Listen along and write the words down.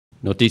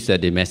Notice that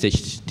the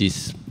message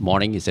this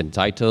morning is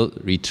entitled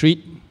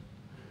Retreat,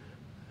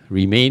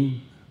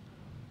 Remain,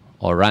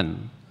 or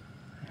Run.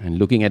 And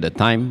looking at the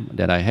time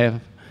that I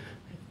have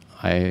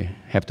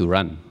to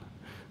run.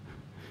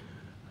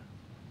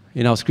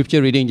 In our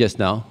scripture reading just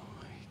now,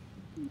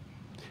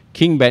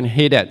 King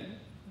Ben-Hadad,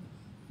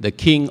 the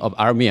king of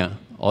Armenia,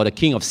 or the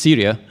king of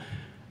Syria,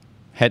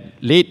 had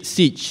laid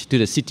siege to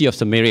the city of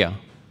Samaria.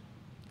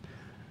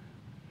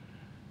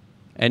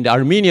 And the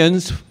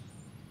Armenians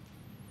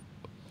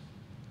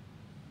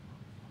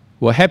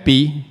were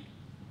happy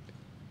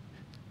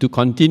to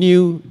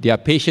continue their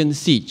patient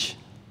siege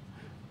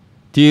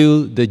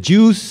till the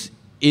Jews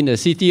in the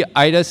city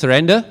either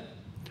surrender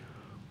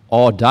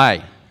or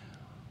die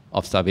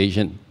of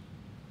starvation.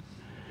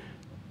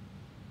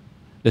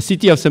 The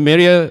city of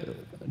Samaria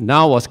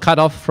now was cut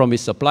off from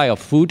its supply of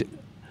food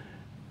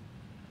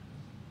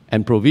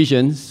and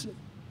provisions,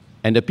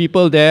 and the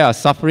people there are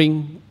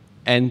suffering,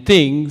 and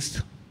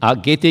things are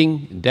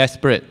getting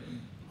desperate.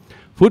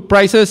 Food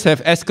prices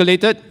have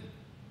escalated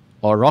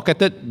or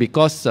rocketed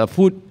because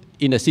food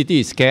in the city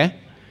is scarce.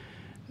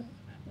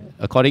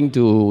 According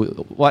to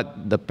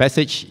what the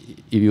passage,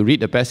 if you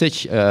read the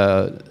passage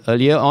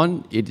earlier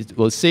on, it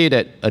will say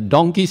that a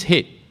donkey's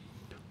head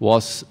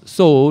was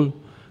sold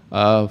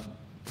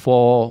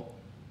for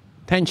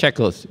 10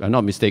 shekels, if I'm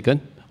not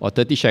mistaken, or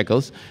 30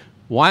 shekels,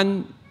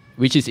 one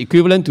which is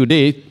equivalent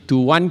today to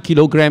 1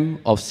 kilogram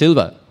of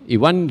silver.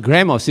 If 1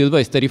 gram of silver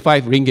is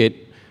 35 ringgit,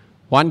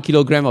 1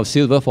 kilogram of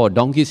silver for a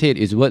donkey's head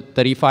is worth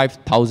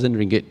 35,000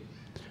 ringgit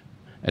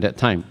at that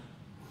time.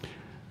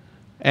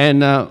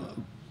 And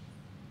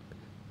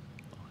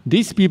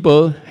these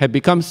people had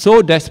become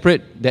so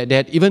desperate that they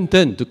had even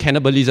turned to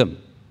cannibalism,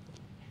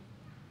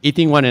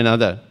 eating one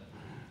another.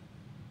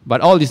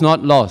 But all is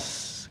not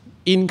lost.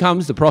 In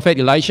comes the prophet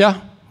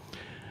Elisha,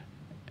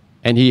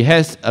 and he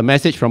has a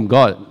message from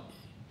God.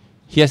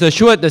 He has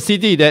assured the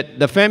city that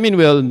the famine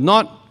will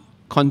not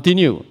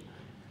continue,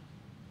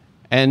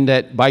 and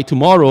that by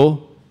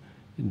tomorrow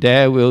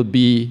there will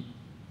be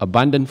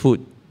abundant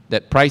food,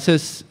 that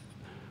prices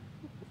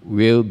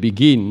will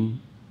begin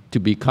to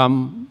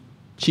become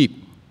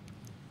cheap.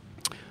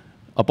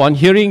 Upon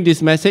hearing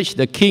this message,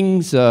 the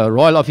king's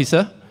royal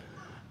officer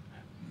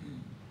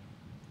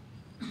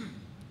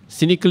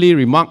cynically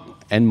remarked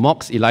and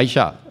mocks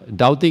Elisha,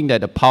 doubting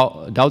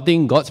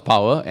God's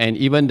power, and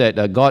even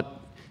that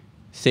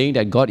saying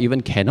that God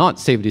even cannot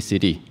save this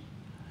city.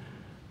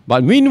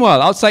 But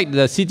meanwhile, outside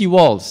the city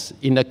walls,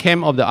 in the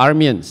camp of the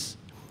Arameans,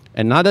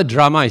 another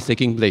drama is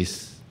taking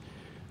place.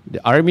 The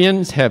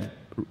Arameans have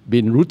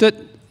been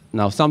routed.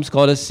 Now, some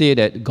scholars say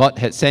that God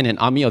had sent an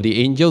army of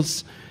the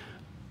angels,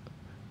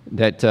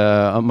 that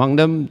among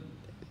them,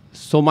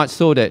 so much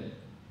so that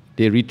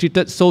they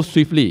retreated so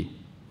swiftly.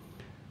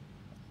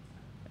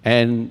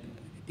 And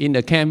in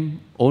the camp,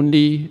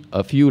 only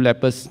a few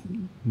lepers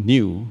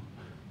knew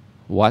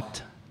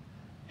what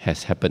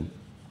has happened.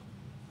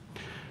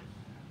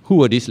 Who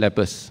were these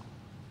lepers?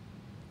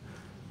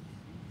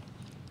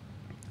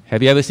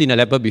 Have you ever seen a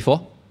leper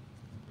before?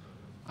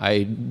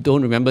 I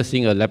don't remember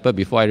seeing a leper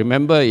before. I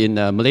remember in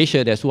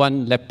Malaysia, there's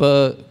one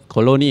leper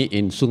colony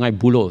in Sungai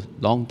Buloh,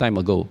 long time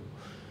ago.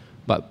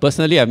 But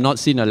personally, I've not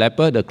seen a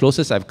leper. The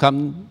closest I've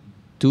come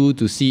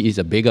to see is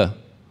a beggar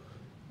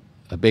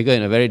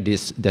in a very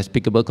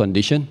despicable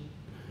condition.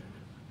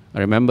 I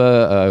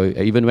remember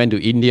I even went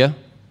to India,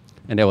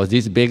 and there was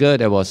this beggar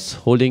that was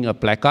holding a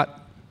placard.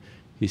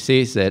 He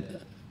says that,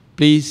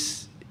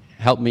 "Please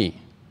help me.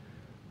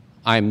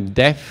 I'm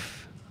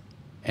deaf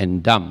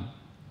and dumb,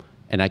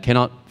 and I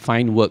cannot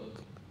find work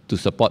to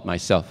support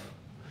myself."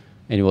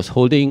 And he was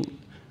holding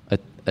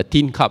a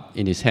tin cup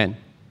in his hand.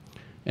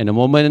 And the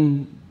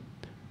moment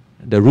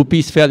the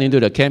rupees fell into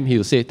the camp, he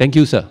would say, "Thank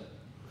you, sir."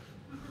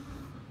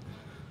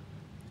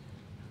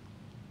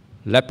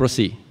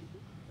 Leprosy.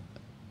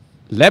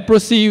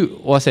 Leprosy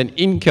was an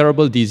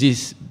incurable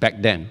disease back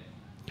then.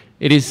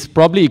 It is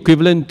probably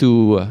equivalent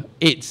to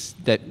AIDS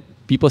that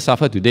people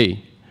suffer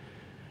today.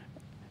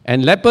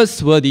 And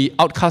lepers were the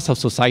outcasts of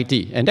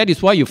society. And that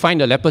is why you find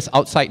the lepers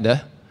outside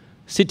the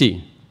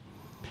city.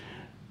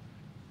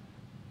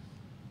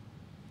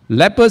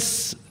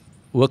 Lepers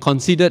were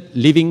considered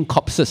living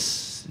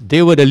corpses.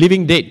 They were the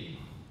living dead.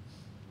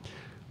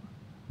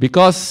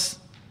 Because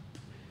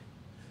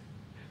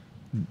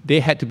they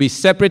had to be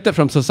separated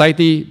from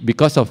society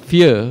because of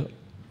fear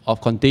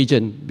of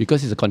contagion,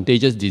 because it's a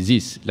contagious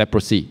disease,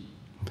 leprosy.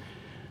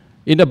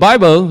 In the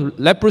Bible,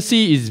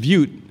 leprosy is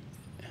viewed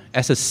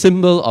as a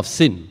symbol of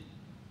sin.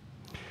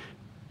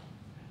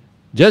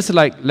 Just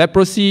like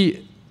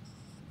leprosy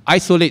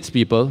isolates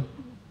people,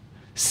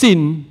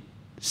 sin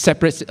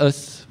separates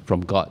us from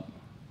God.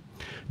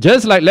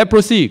 Just like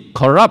leprosy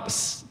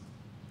corrupts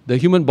the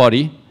human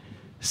body,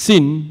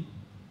 sin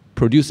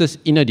produces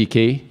inner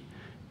decay,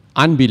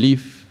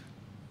 unbelief,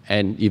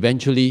 and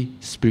eventually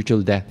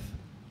spiritual death.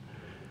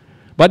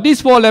 But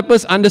these four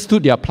lepers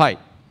understood their plight.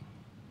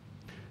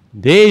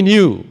 They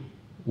knew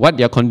what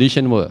their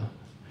condition were.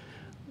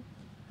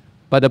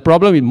 But the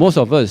problem with most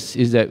of us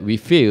is that we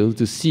fail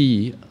to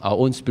see our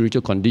own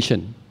spiritual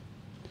condition.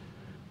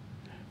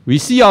 We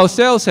see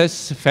ourselves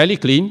as fairly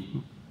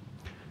clean,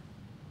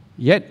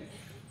 yet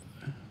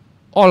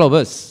all of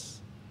us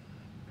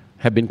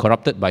have been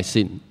corrupted by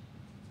sin.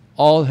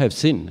 All have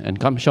sinned and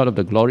come short of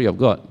the glory of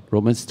God.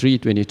 Romans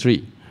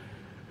 3:23.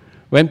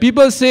 When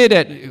people say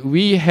that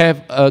we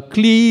have a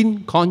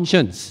clean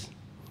conscience,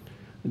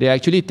 they're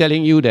actually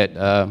telling you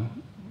that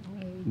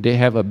they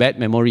have a bad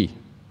memory.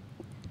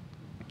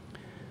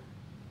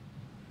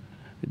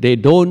 They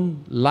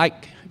don't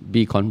like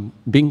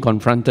being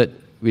confronted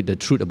with the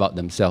truth about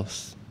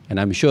themselves. And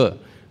I'm sure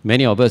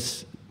many of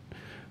us,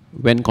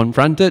 when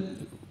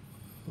confronted,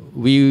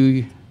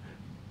 we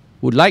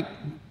would like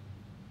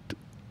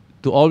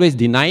to always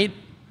deny it,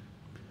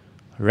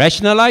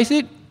 rationalize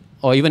it,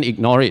 or even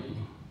ignore it.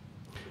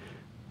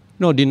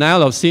 No,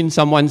 denial of sin,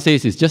 someone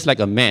says, is just like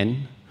a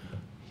man.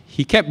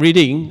 He kept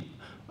reading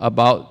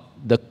about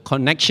the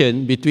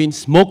connection between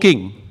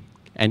smoking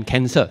and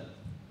cancer.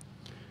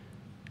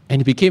 And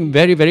he became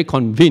very, very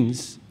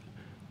convinced.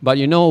 But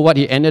you know what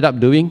he ended up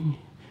doing?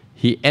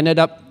 He ended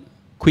up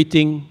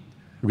quitting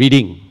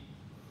reading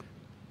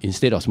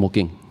instead of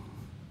smoking.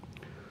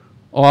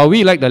 Or are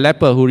we like the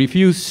leper who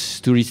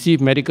refused to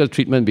receive medical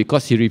treatment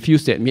because he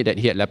refused to admit that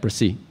he had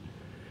leprosy?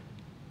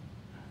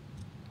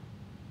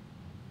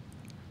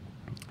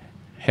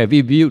 Have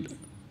we viewed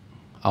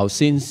our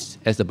sins,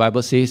 as the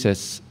Bible says,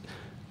 as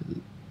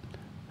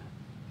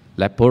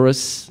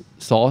leprous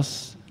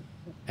sores?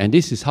 And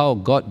this is how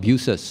God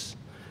views us.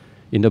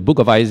 In the book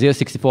of Isaiah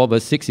 64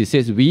 verse 6, he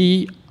says,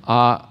 we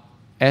are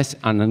as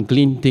an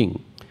unclean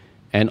thing,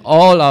 and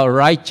all our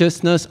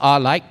righteousness are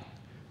like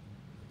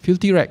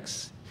filthy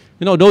rags.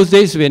 You know, those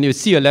days when you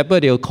see a leper,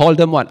 they'll call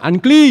them what?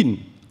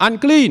 Unclean,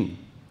 unclean.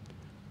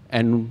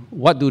 And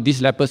what do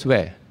these lepers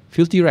wear?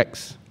 Filthy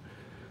rags.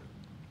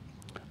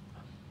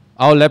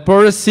 Our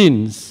leprous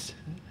sins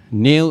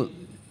nailed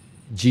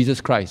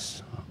Jesus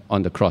Christ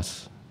on the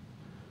cross.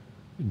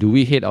 Do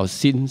we hate our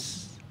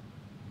sins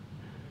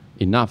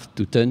enough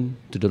to turn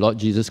to the Lord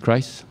Jesus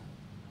Christ?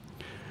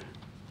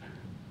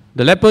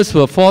 The lepers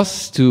were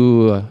forced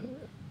to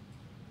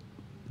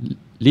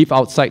live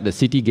outside the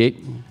city gate.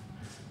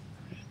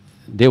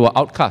 They were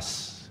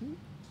outcasts,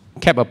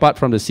 kept apart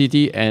from the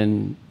city,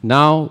 and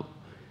now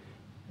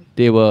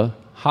they were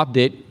half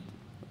dead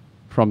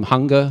from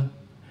hunger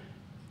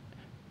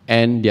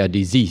and their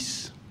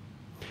disease.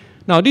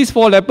 Now, these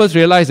 4 lepers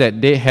realized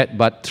that they had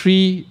but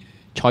 3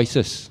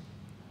 choices.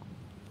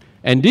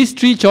 And these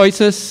 3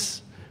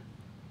 choices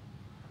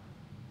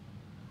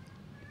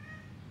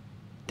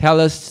tell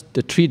us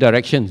the 3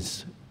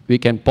 directions we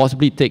can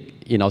possibly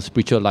take in our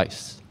spiritual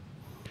lives.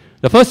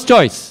 The first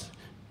choice,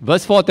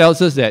 verse 4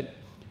 tells us that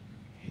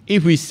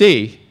if we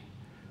say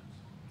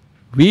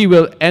we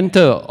will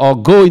enter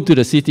or go into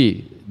the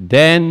city,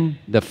 then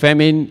the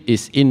famine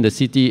is in the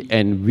city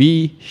and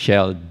we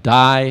shall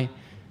die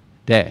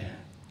there.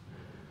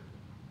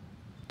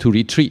 To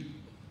retreat.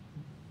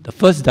 The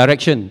first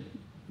direction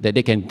that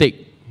they can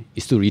take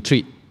is to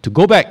retreat, to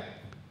go back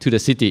to the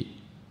city.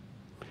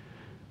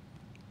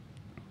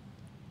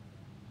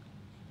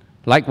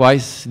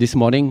 Likewise, this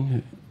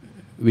morning,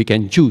 we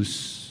can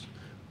choose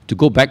to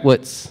go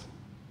backwards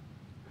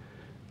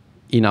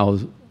in our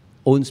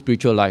own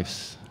spiritual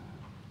lives.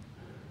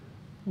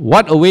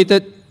 What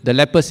awaited the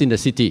lepers in the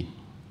city?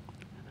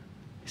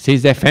 It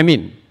says their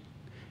famine.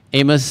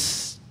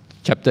 Amos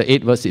chapter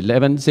 8 verse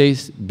 11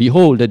 says,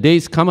 behold, the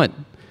days cometh,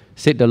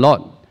 said the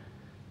Lord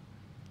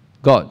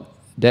God,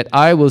 that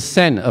I will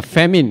send a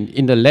famine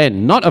in the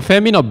land, not a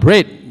famine of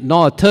bread,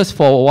 nor a thirst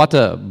for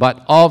water,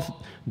 but of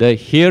the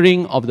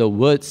hearing of the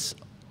words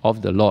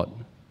of the Lord.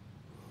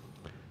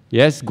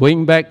 Yes,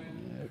 going back,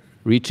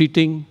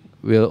 retreating,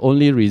 will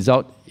only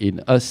result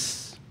in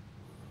us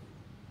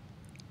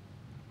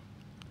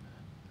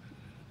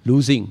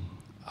losing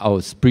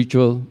our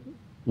spiritual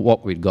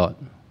walk with God.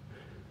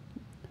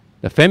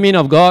 The famine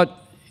of God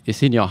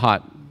is in your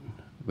heart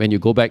when you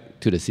go back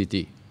to the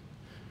city,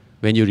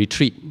 when you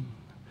retreat.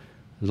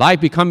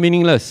 Life becomes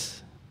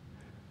meaningless,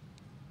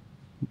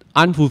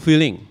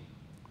 unfulfilling.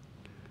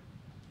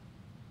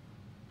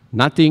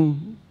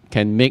 Nothing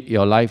can make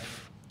your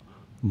life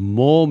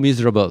more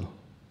miserable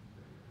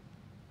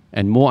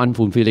and more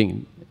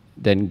unfulfilling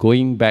than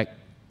going back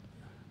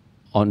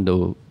on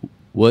the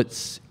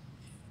words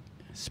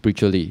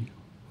spiritually.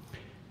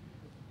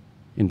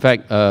 In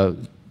fact,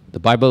 the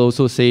Bible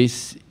also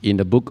says in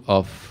the book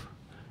of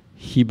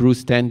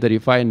Hebrews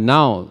 10:35,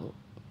 now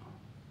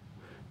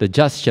the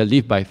just shall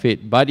live by faith.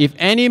 But if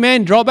any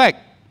man draw back,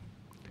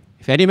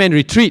 if any man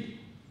retreat,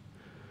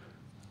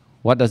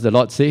 what does the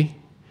Lord say?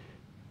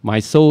 My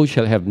soul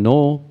shall have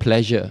no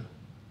pleasure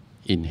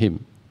in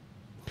him.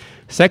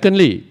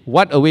 Secondly,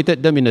 what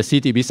awaited them in the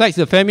city? Besides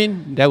the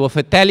famine, there were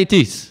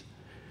fatalities.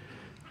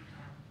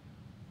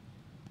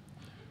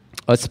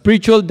 A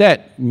spiritual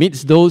death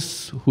meets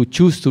those who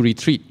choose to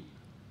retreat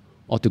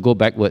or to go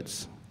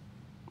backwards.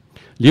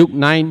 Luke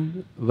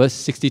 9, verse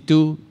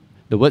 62,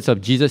 the words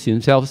of Jesus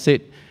himself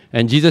said,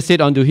 and Jesus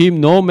said unto him,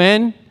 no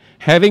man,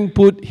 having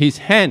put his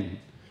hand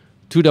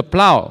to the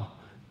plow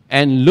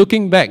and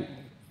looking back,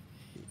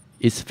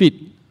 is fit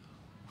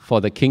for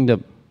the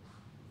kingdom.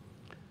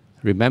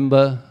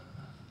 Remember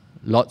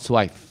Lot's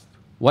wife.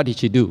 What did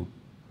she do?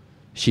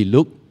 She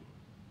looked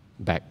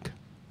back.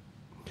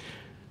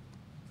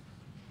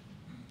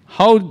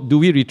 How do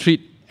we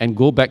retreat and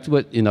go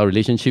backward in our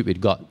relationship with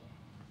God?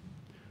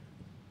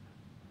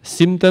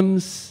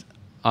 Symptoms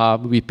are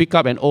we pick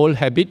up an old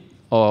habit,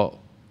 or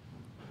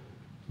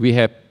we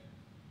have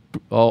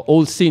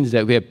old sins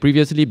that we have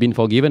previously been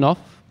forgiven of,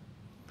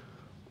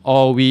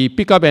 or we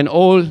pick up an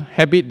old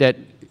habit that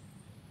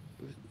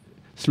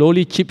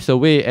slowly chips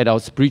away at our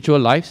spiritual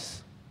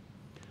lives,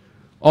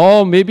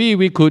 or maybe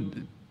we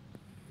could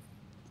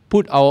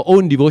put our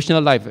own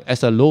devotional life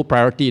as a low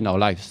priority in our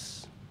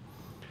lives,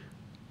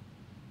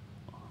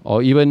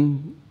 or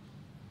even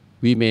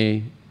we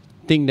may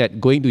think that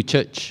going to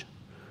church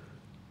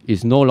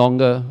is no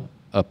longer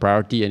a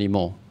priority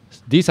anymore.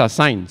 These are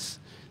signs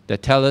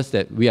that tell us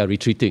that we are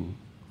retreating.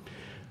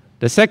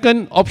 The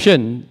second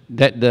option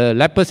that the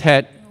lepers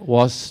had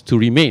was to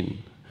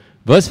remain.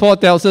 Verse 4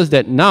 tells us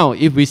that now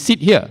if we sit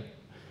here,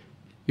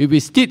 if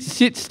we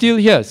sit still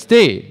here,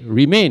 stay,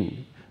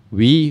 remain,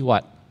 we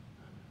what?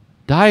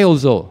 Die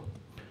also.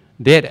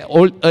 They had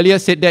earlier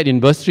said that in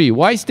verse 3.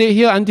 Why stay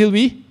here until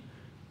we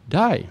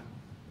die?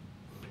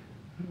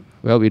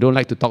 Well, we don't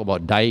like to talk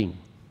about dying.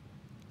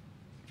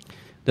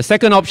 The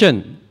second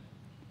option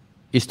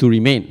is to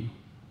remain.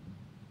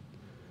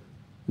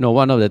 You know,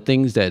 one of the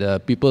things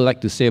that people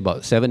like to say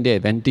about Seventh-day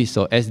Adventists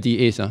or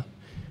SDAs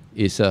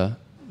is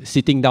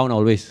sitting down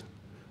always.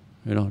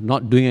 You know,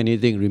 not doing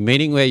anything,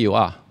 remaining where you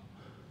are.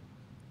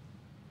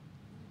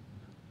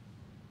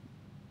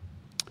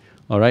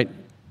 All right.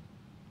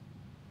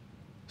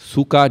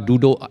 Suka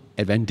Dudo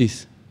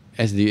Adventist,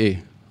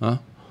 SDA. Huh?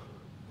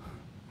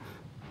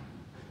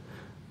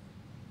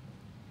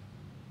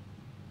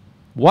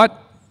 What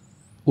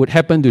would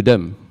happen to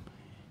them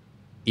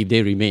if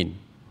they remain?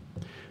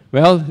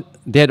 Well,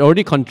 they had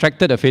already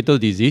contracted a fatal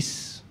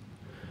disease,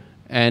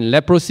 and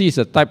leprosy is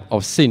a type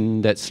of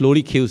sin that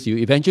slowly kills you.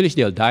 Eventually,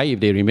 they'll die if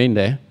they remain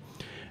there,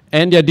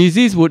 and their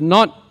disease would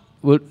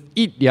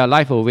eat their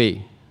life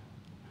away.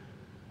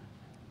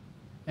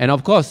 And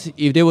of course,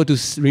 if they were to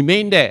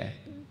remain there,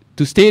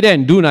 to stay there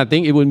and do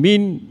nothing, it would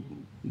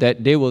mean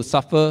that they will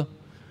suffer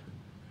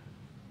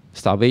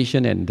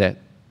starvation and death,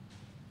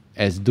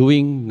 as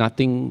doing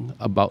nothing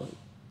about.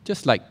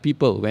 Just like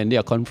people, when they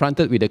are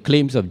confronted with the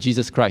claims of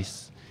Jesus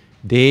Christ,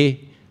 they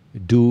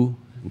do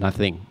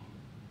nothing.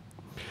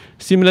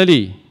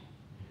 Similarly,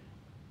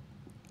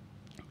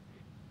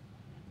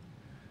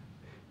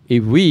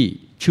 if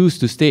we choose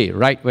to stay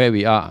right where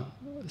we are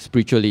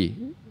spiritually,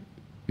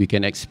 we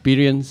can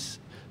experience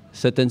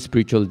certain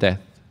spiritual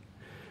death.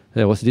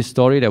 There was this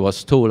story that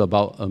was told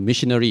about a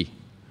missionary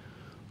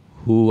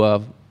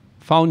who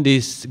found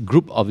this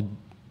group of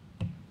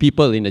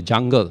people in the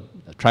jungle,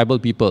 tribal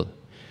people,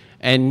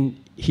 and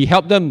he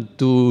helped them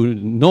to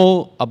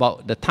know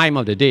about the time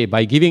of the day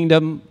by giving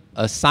them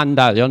a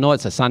sundial. You all know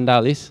what a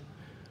sundial is?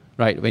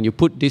 Right, when you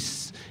put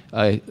this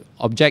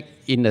object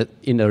in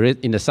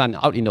the sun,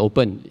 out in the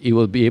open, it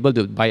will be able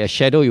to, by a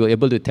shadow, you will be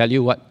able to tell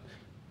you what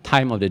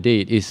time of the day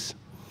it is.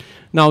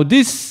 Now,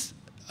 this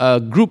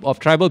group of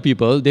tribal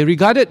people, they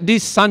regarded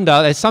this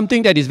sundial as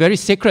something that is very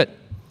sacred,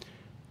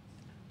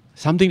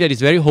 something that is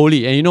very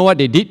holy. And you know what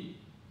they did?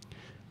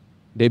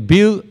 They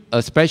built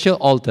a special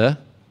altar,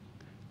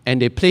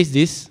 and they placed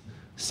this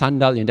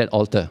sundial in that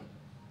altar.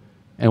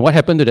 And what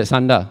happened to that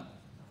sundial?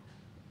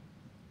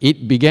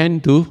 It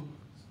began to,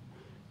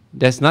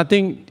 there's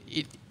nothing,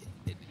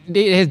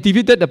 it has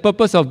defeated the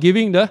purpose of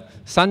giving the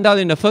sundial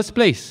in the first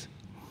place.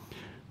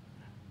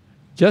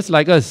 Just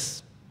like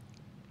us,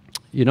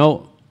 you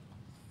know,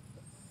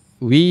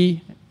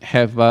 we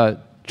have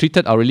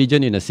treated our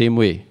religion in the same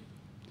way.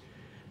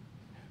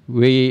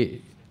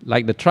 We,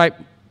 like the tribe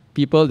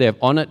people, they have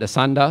honored the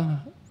sundial,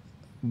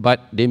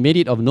 but they made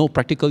it of no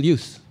practical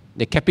use.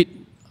 They kept it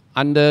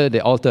under the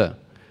altar.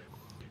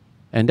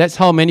 And that's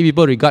how many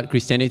people regard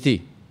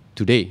Christianity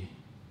today.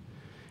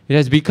 It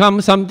has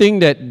become something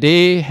that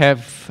they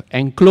have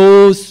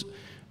enclosed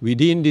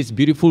within these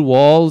beautiful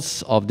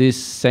walls of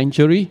this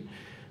sanctuary,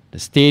 the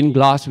stained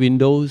glass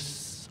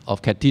windows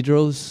of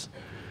cathedrals.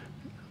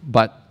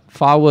 But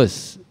far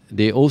worse,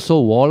 they also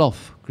wall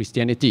off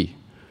Christianity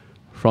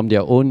from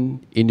their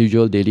own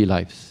individual daily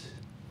lives.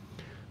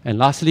 And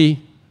lastly,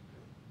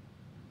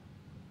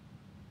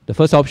 the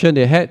first option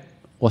they had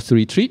was to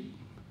retreat.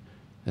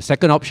 The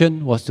second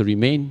option was to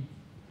remain.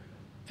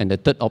 And the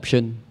third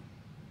option,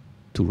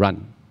 to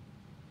run.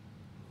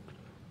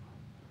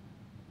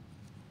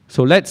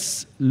 So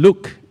let's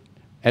look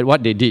at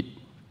what they did.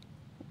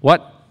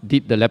 What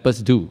did the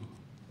lepers do?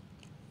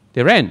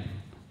 They ran,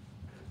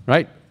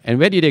 right? And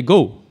where did they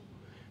go?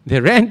 They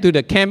ran to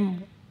the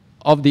camp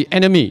of the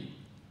enemy,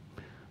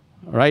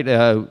 right?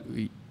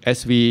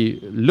 As we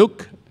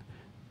look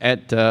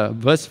at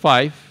verse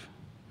 5,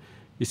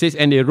 it says,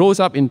 "And they rose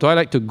up in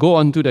twilight to go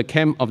unto the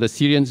camp of the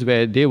Syrians,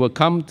 where they were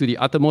come to the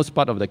uttermost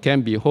part of the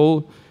camp.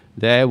 Behold,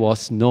 there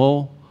was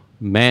no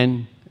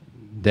man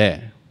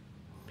there."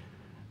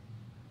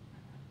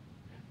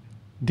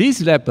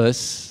 These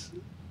lepers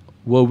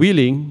were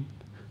willing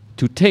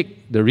to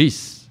take the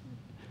risk,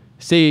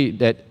 say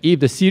that if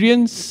the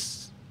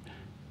Syrians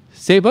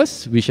save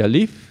us, we shall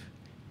live.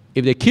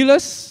 If they kill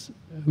us,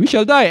 we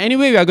shall die.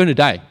 Anyway, we are going to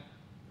die.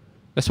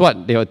 That's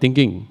what they were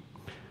thinking.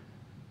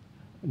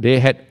 They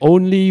had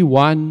only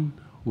one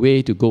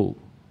way to go,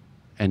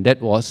 and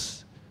that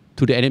was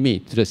to the enemy,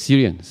 to the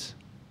Syrians.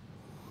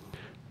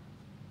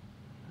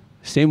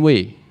 Same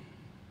way,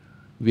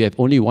 we have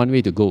only one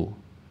way to go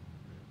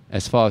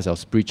as far as our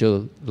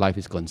spiritual life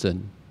is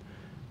concerned.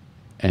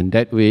 And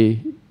that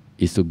way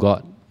is to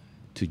God,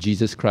 to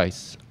Jesus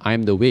Christ. I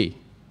am the way,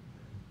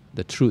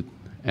 the truth,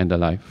 and the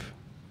life.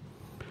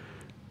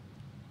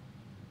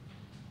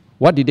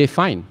 What did they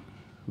find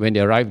when they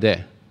arrived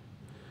there?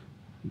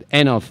 The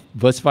end of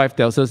verse 5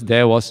 tells us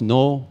there was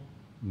no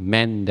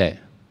man there.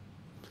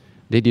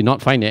 They did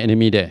not find the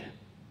enemy there.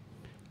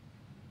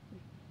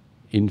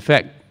 In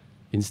fact,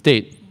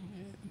 instead,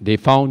 they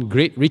found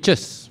great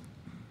riches.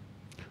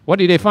 What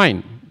did they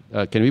find?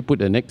 Can we put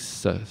the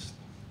next?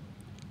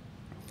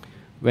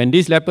 When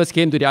these lepers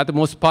came to the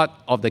uttermost part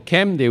of the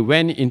camp, they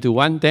went into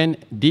one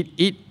tent, did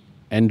eat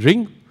and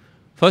drink.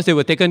 First, they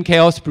were taken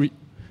care of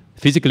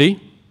physically.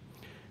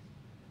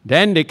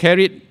 Then they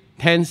carried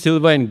 10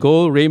 silver and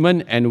gold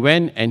raiment and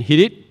went and hid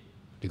it.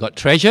 They got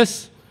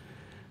treasures.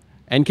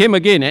 And came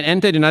again and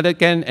entered another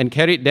camp and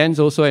carried thence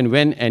also and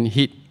went and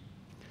hid.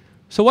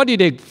 So what did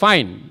they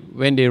find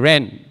when they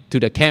ran to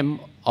the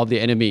camp of the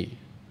enemy?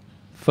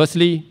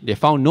 Firstly, they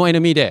found no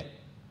enemy there.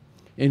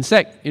 In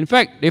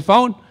fact, they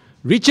found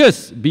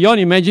riches beyond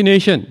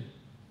imagination.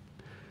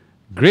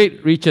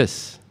 Great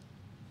riches.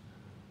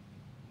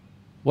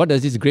 What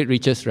does this great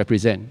riches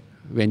represent?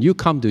 When you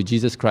come to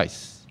Jesus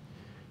Christ,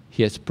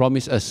 He has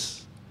promised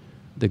us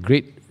the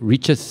great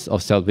riches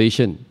of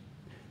salvation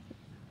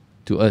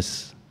to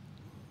us.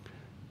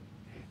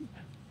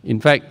 In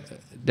fact,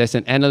 there's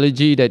an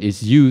analogy that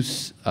is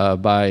used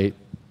by,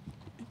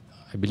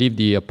 I believe,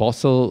 the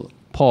Apostle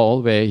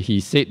Paul, where he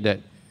said that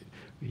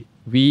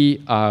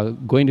we are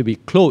going to be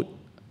clothed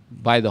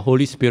by the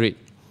Holy Spirit.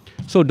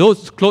 So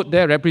those clothed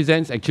there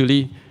represents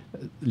actually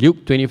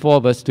Luke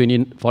 24 verse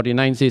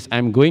 49 says,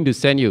 I'm going to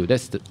send you.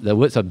 That's the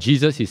words of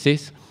Jesus. He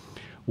says,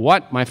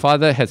 what my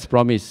Father has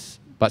promised,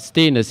 but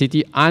stay in the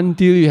city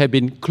until you have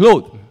been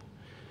clothed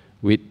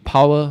with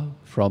power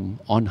from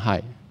on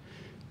high.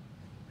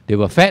 They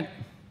were fed,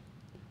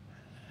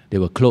 they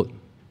were clothed.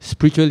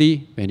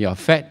 Spiritually, when you are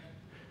fed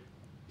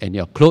and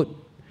you are clothed,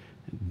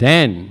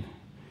 then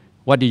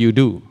what do you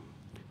do?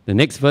 The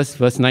next verse,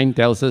 verse 9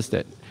 tells us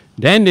that,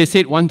 then they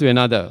said one to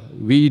another,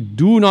 we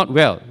do not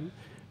well.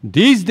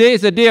 This day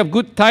is a day of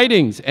good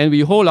tidings, and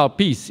we hold our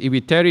peace. If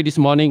we tarry this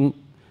morning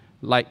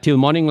till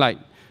morning light,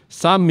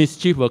 some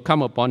mischief will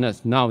come upon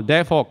us. Now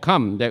therefore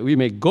come, that we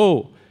may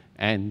go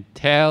and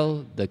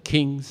tell the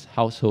king's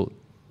household.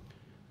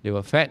 They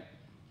were fed,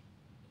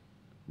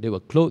 they were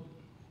clothed,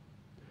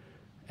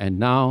 and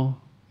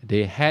now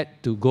they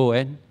had to go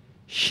and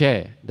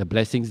share the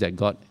blessings that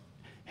God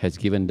has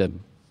given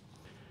them.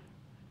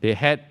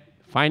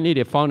 Finally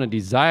they found a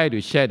desire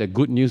to share the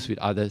good news with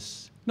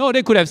others. No,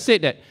 they could have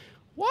said that,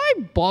 why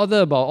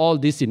bother about all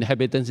these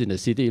inhabitants in the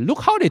city?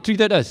 Look how they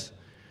treated us.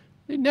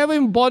 They never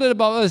even bothered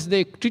about us.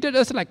 They treated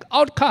us like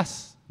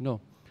outcasts.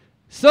 No.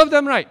 Serve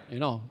them right,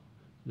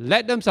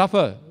 Let them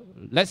suffer.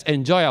 Let's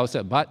enjoy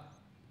ourselves. But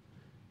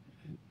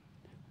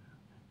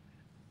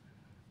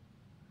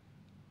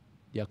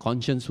their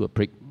conscience were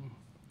pricked.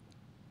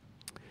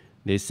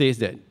 They say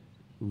that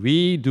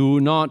we do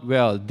not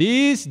well.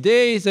 This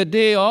day is a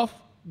day of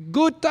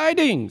good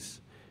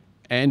tidings,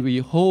 and we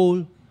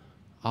hold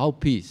our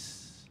peace.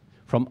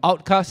 From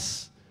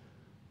outcasts,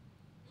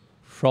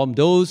 from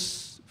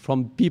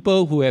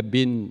people who have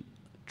been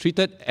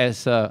treated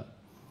as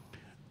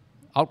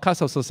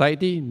outcasts of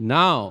society,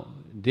 now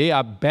they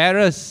are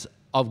bearers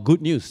of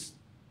good news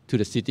to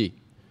the city.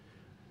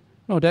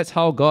 No, that's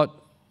how God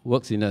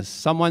works in us.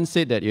 Someone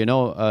said that,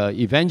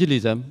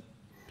 evangelism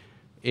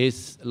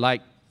is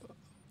like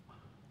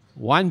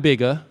one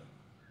beggar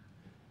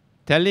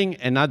telling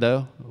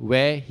another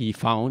where he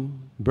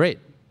found bread.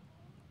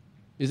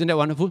 Isn't that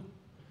wonderful?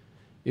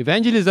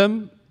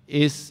 Evangelism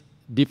is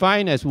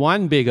defined as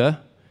one beggar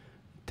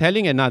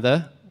telling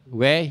another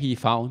where he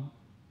found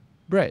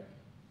bread.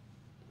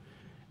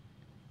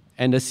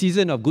 And the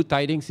season of good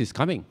tidings is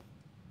coming.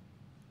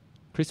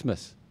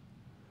 Christmas.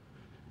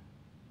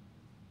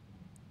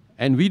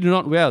 And we do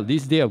not well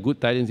this day of good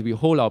tidings. We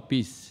hold our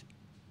peace,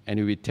 and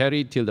we will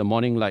tarry till the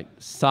morning light.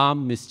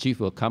 Some mischief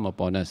will come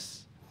upon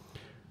us.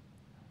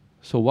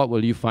 So what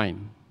will you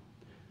find?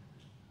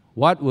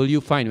 What will you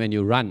find when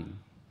you run?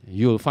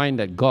 You will find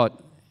that God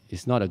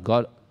is not a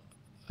God,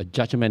 a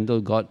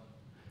judgmental God,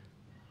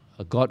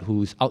 a God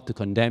who is out to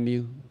condemn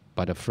you,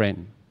 but a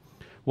friend.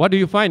 What do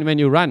you find when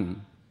you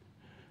run?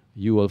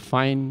 You will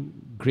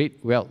find great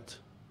wealth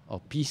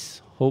of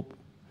peace, hope,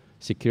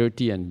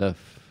 security, and love.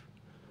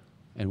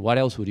 And what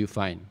else would you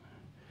find?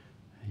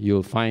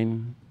 You'll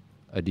find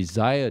a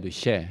desire to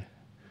share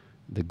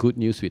the good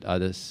news with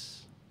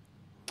others.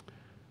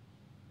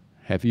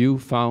 Have you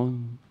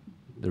found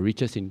the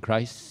riches in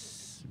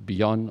Christ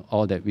beyond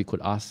all that we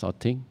could ask or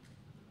think?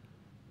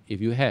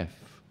 If you have,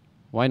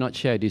 why not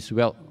share this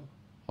wealth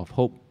of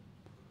hope,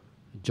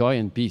 joy,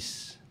 and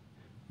peace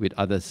with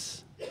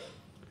others?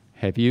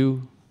 Have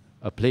you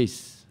a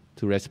place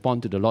to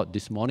respond to the Lord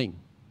this morning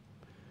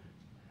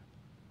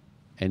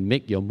and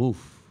make your move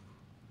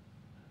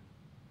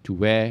to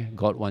where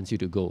God wants you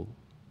to go?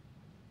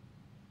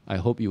 I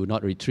hope you will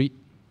not retreat,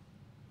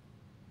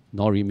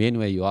 nor remain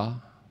where you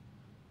are,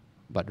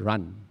 but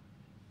run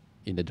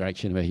in the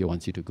direction where He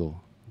wants you to go.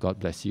 God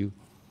bless you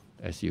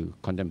as you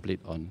contemplate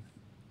on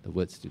the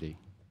words today.